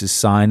Lewis is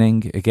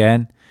signing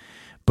again,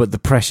 but the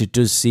pressure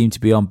does seem to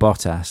be on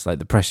Bottas. Like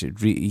the pressure,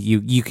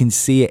 you can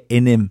see it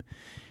in him.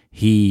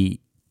 He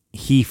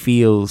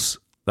feels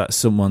that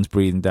someone's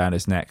breathing down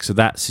his neck. So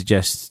that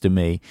suggests to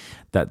me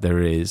that there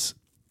is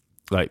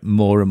like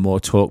more and more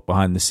talk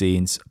behind the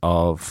scenes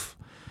of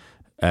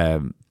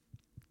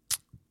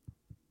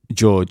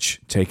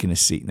George taking a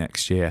seat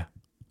next year.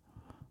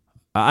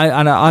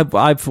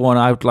 I for one,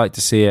 I would like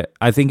to see it.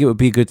 I think it would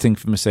be a good thing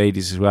for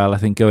Mercedes as well. I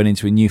think going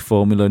into a new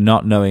formula,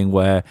 not knowing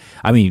where,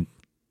 I mean,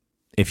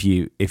 if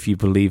you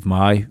believe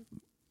my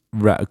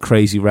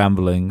crazy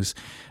ramblings,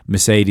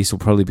 Mercedes will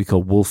probably be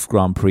called Wolf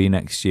Grand Prix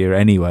next year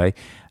anyway.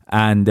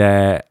 And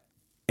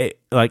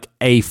like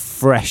a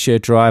fresher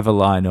driver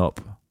lineup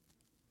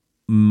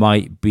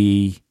might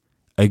be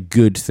a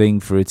good thing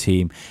for a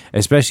team,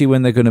 especially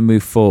when they're going to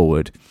move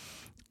forward.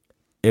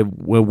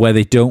 Where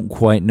they don't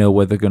quite know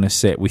where they're going to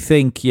sit. We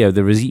think,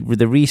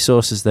 the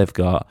resources they've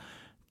got,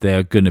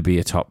 they're going to be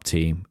a top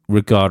team,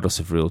 regardless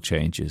of real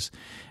changes.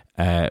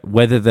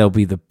 Whether they'll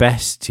be the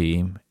best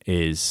team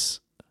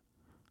that's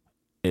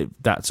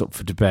up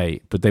for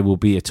debate, but they will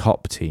be a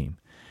top team.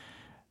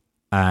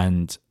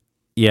 And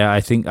yeah,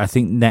 I think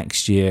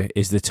next year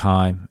is the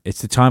time.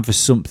 It's the time for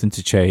something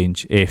to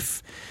change.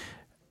 If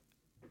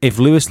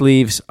Lewis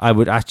leaves, I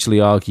would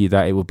actually argue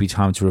that it would be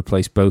time to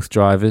replace both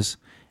drivers.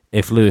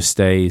 If Lewis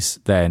stays,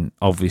 then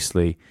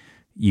obviously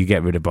you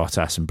get rid of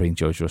Bottas and bring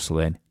George Russell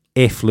in.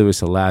 If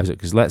Lewis allows it,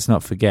 because let's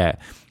not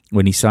forget,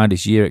 when he signed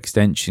his year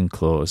extension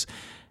clause,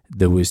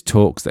 there was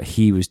talks that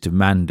he was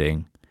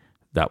demanding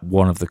that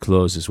one of the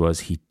clauses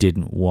was he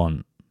didn't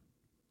want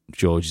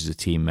George as a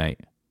teammate.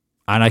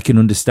 And I can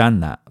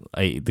understand that.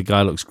 The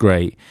guy looks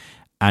great,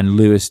 and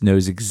Lewis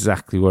knows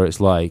exactly what it's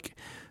like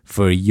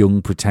for a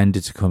young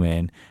pretender to come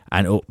in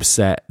and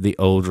upset the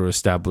older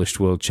established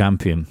world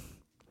champion.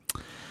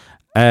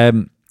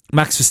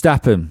 Max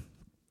Verstappen,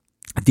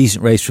 a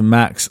decent race from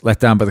Max, let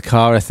down by the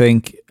car, I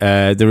think.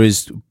 There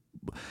is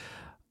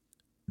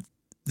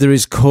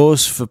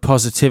cause for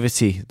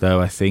positivity, though,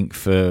 I think,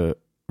 for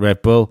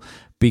Red Bull,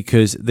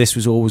 because this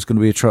was always going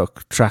to be a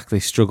track they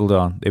struggled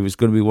on. It was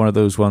going to be one of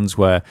those ones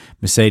where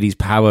Mercedes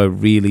power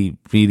really,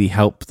 really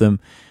helped them.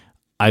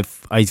 I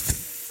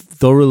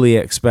thoroughly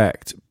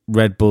expect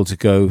Red Bull to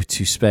go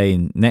to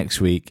Spain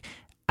next week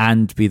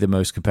and be the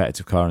most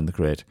competitive car in the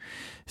grid.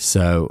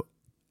 So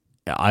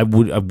I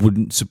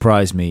wouldn't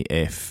surprise me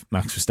if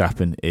Max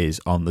Verstappen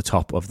is on the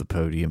top of the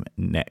podium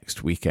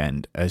next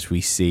weekend, as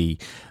we see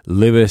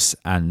Lewis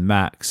and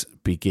Max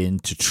begin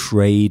to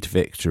trade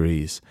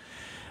victories.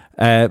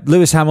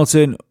 Lewis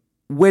Hamilton,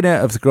 winner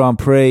of the Grand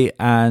Prix,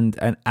 and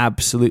an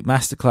absolute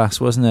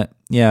masterclass, wasn't it?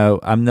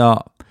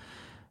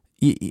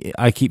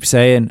 I keep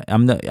saying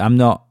I'm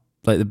not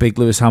like the big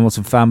Lewis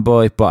Hamilton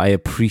fanboy, but I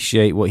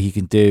appreciate what he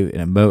can do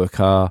in a motor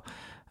car.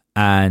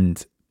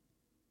 And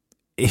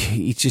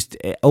he just,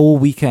 all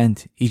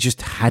weekend, he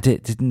just had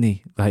it, didn't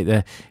he?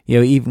 Like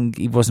even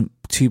he wasn't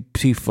too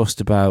fussed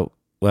about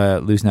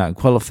losing out in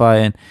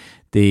qualifying.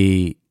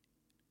 The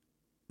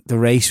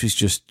race was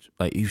just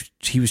like,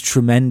 he was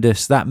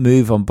tremendous. That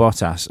move on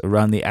Bottas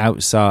around the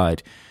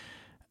outside.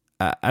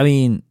 I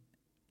mean,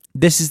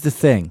 this is the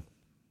thing.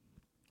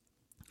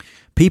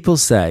 People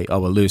say, oh,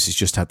 well, Lewis has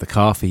just had the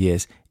car for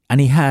years. And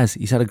he has.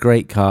 He's had a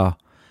great car.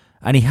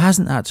 And he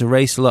hasn't had to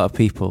race a lot of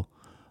people.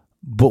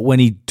 But when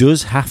he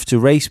does have to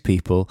race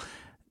people,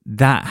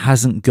 that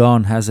hasn't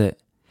gone, has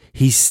it?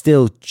 He's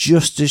still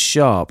just as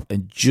sharp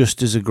and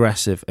just as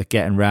aggressive at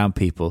getting around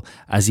people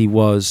as he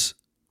was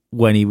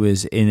when he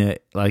was in a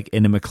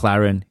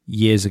McLaren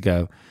years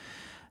ago.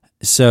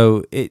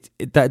 So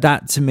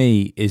that to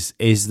me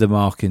is the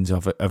markings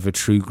of a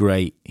true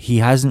great. He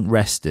hasn't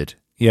rested.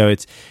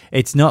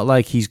 It's not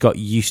like he's got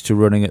used to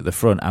running at the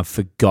front and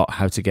forgot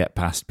how to get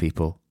past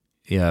people.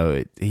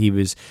 It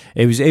was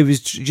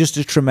just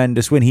a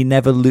tremendous win. He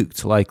never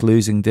looked like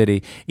losing, did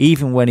he?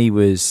 Even when he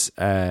was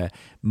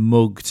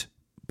mugged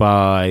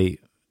by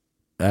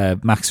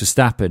Max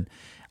Verstappen,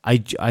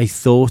 I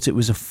thought it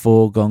was a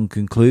foregone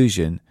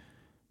conclusion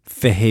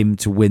for him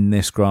to win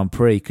this Grand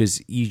Prix,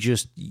 because he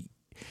just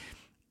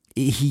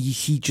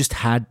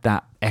had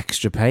that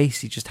extra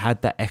pace. He just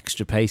had that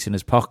extra pace in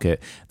his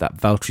pocket that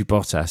Valtteri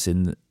Bottas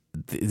in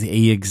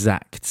the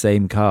exact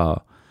same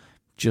car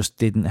just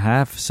didn't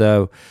have.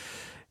 So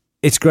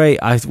it's great.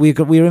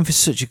 We're in for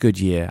such a good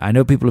year. I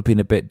know people have been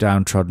a bit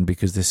downtrodden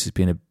because this has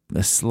been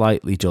a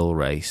slightly dull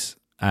race.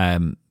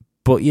 But,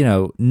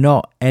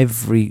 not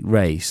every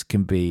race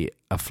can be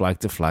a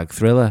flag-to-flag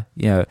thriller.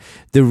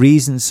 The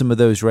reason some of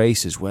those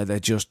races where they're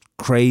just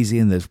crazy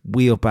and there's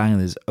wheel bang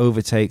and there's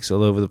overtakes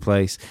all over the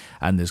place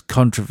and there's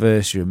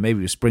controversy and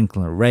maybe a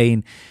sprinkling of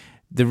rain,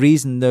 the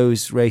reason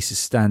those races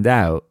stand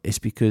out is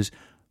because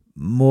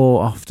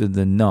more often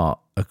than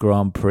not, a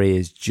Grand Prix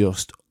is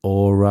just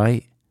all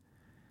right.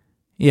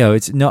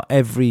 It's not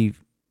every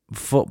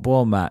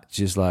football match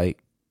is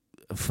like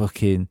a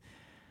fucking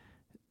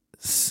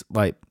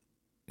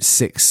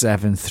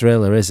 6-7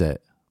 thriller, is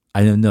it?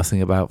 I know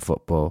nothing about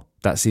football.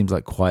 That seems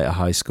like quite a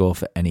high score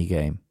for any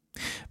game.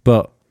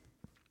 But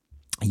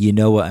you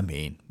know what I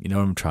mean. You know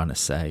what I'm trying to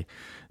say.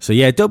 So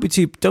yeah, don't be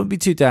too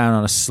down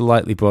on a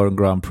slightly boring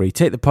Grand Prix.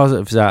 Take the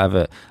positives out of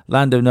it.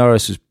 Lando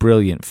Norris was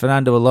brilliant.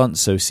 Fernando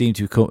Alonso seemed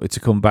to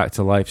come back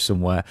to life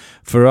somewhere.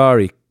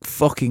 Ferrari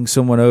fucking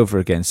someone over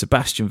again.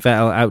 Sebastian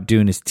Vettel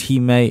outdoing his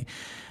teammate.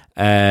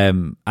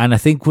 And I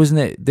think, wasn't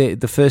it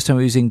the first time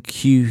he was in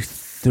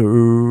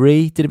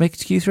Q3? Did he make it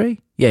to Q3?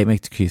 Yeah, he made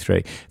it to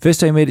Q3. First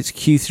time he made it to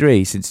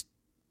Q3 since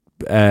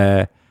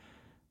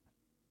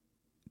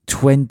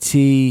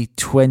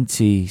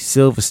 2020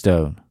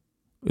 Silverstone.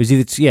 It was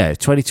either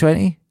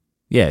 2020?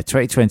 Yeah,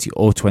 2020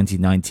 or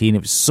 2019.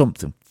 It was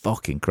something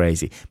fucking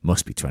crazy.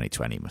 Must be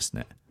 2020,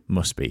 mustn't it?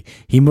 Must be.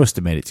 He must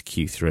have made it to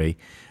Q3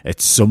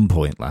 at some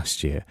point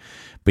last year.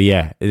 But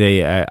yeah,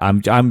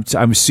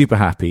 I'm super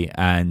happy,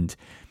 and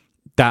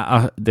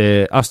that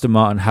the Aston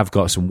Martin have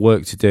got some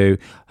work to do.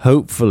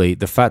 Hopefully,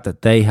 the fact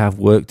that they have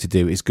work to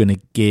do is going to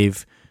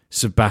give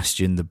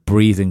Sebastian the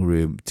breathing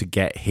room to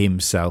get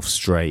himself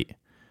straight.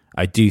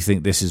 I do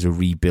think this is a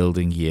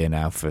rebuilding year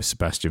now for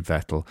Sebastian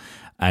Vettel,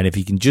 and if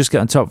he can just get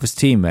on top of his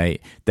teammate,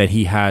 then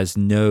he has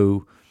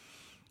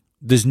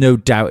there's no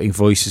doubting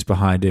voices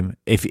behind him.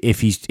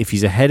 If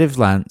he's ahead of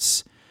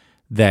Lance,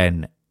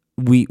 then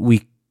we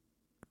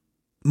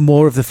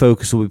more of the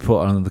focus will be put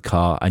on the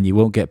car, and you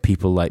won't get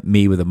people like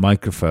me with a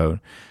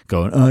microphone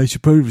going, "Oh, you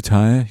should probably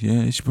retire.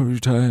 Yeah, you should probably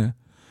retire.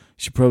 You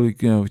should probably,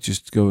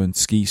 just go and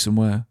ski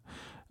somewhere.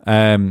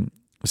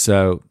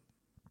 So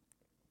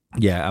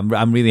yeah,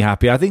 I'm really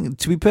happy. I think,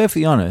 to be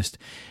perfectly honest,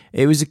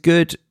 it was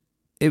good.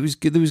 There was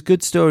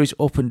good stories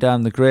up and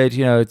down the grid.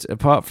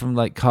 Apart from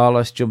like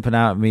Carlos jumping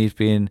out at me as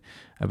being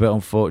a bit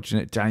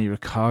unfortunate, Daniel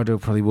Ricciardo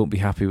probably won't be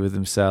happy with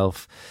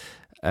himself.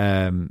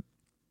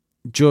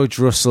 George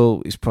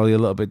Russell is probably a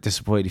little bit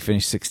disappointed. He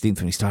finished 16th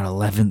when he started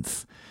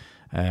 11th.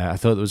 I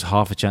thought there was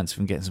half a chance of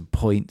him getting some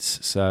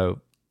points.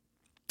 So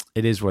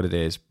it is what it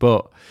is.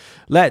 But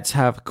let's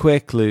have a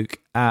quick look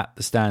at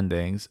the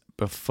standings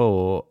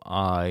before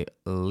I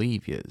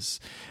leave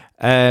yous.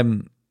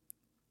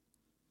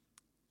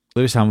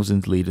 Lewis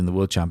Hamilton's leading the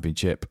World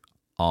Championship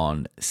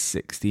on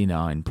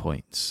 69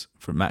 points,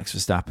 from Max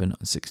Verstappen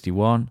on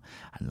 61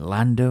 and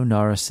Lando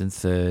Norris in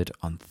third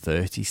on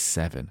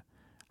 37.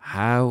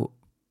 How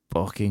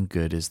fucking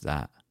good is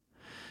that?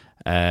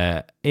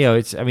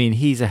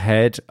 He's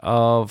ahead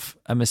of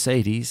a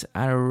Mercedes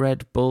and a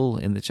Red Bull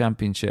in the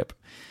championship.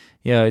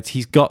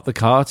 He's got the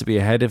car to be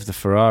ahead of the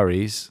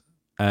Ferraris.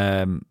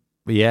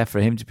 But yeah,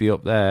 for him to be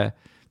up there,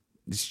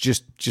 it's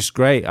just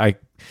great. I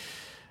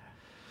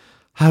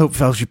hope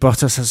Valtteri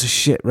Bottas has a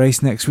shit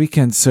race next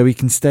weekend so he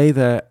can stay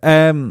there.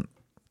 Valtteri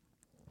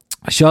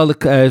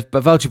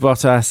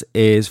Bottas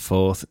is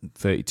 4th,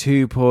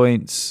 32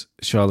 points.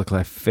 Charles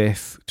Leclerc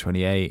 5th,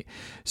 28.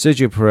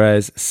 Sergio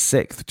Perez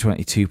 6th,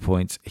 22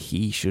 points.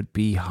 He should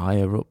be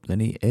higher up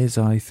than he is,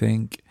 I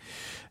think.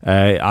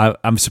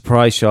 I'm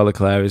surprised Charles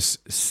Leclerc has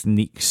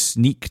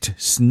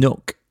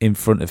snuck in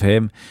front of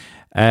him.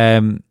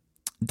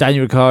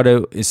 Daniel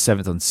Ricciardo is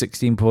 7th on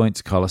 16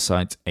 points. Carlos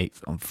Sainz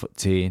 8th on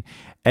 14.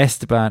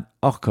 Esteban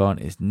Ocon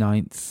is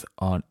 9th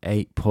on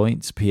 8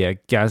 points. Pierre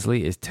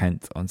Gasly is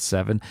 10th on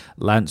 7.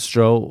 Lance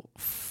Stroll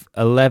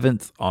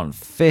 11th on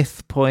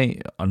 5th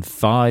point on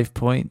 5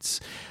 points.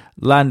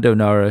 Lando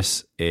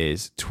Norris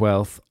is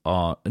 12th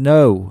on...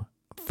 No,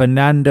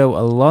 Fernando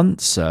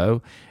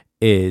Alonso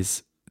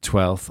is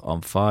 12th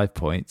on 5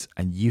 points.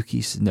 And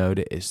Yuki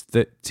Tsunoda is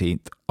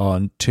 13th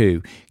on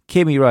 2.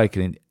 Kimi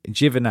Raikkonen,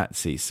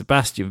 Giovinazzi,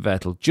 Sebastian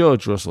Vettel,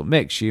 George Russell,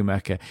 Mick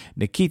Schumacher,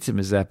 Nikita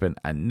Mazepin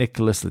and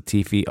Nicholas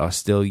Latifi are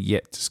still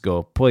yet to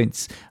score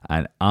points,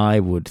 and I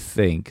would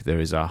think there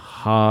is a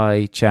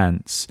high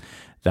chance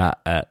that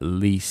at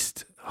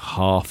least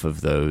half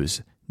of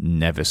those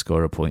never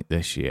score a point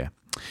this year.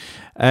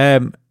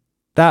 That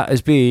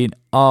has been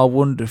our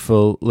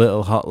wonderful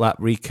little hot lap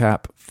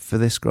recap for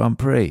this Grand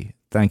Prix.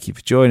 Thank you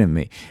for joining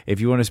me. If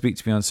you want to speak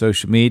to me on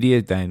social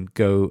media, then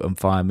go and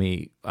find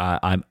me.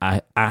 I'm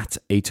at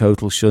A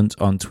Total Shunt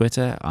on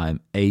Twitter.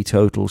 I'm A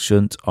Total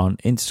Shunt on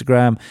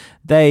Instagram.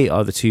 They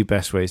are the two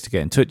best ways to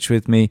get in touch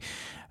with me.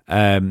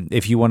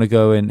 If you want to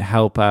go and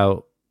help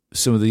out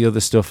some of the other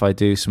stuff I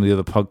do, some of the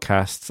other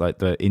podcasts, like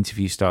the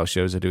interview style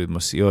shows I do with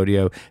Must See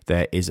Audio,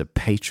 there is a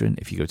Patreon.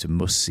 If you go to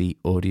Must See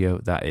Audio,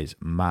 that is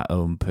my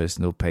own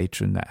personal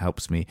patron that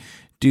helps me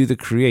do the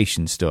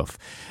creation stuff.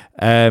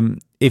 When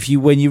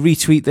you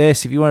retweet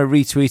this, if you want to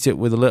retweet it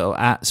with a little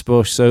at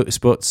Sports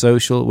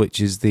Social, which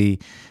is the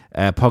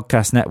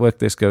podcast network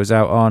this goes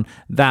out on,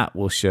 that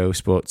will show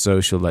Sports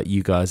Social that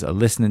you guys are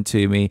listening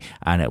to me,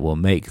 and it will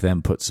make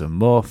them put some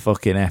more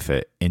fucking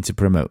effort into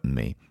promoting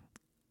me,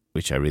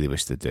 which I really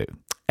wish to do.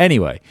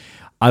 Anyway,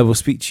 I will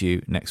speak to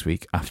you next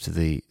week after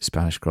the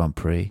Spanish Grand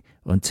Prix.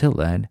 Until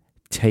then,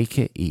 take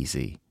it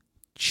easy.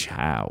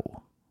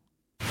 Ciao.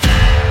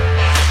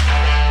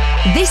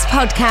 This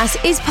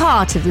podcast is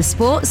part of the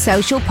Sports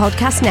Social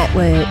Podcast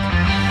Network.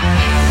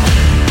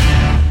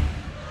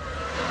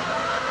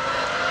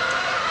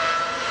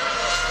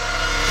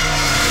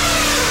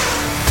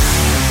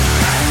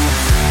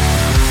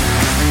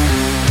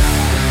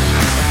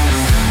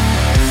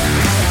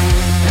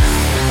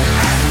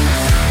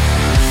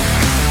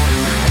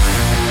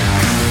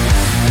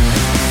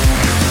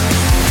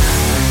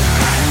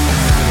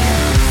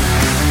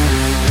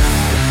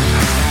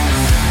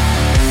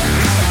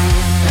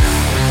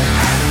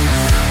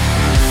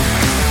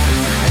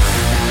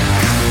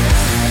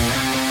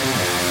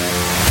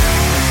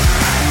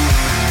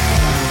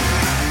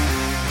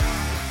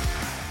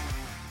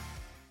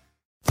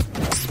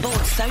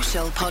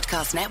 Social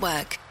Podcast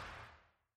Network.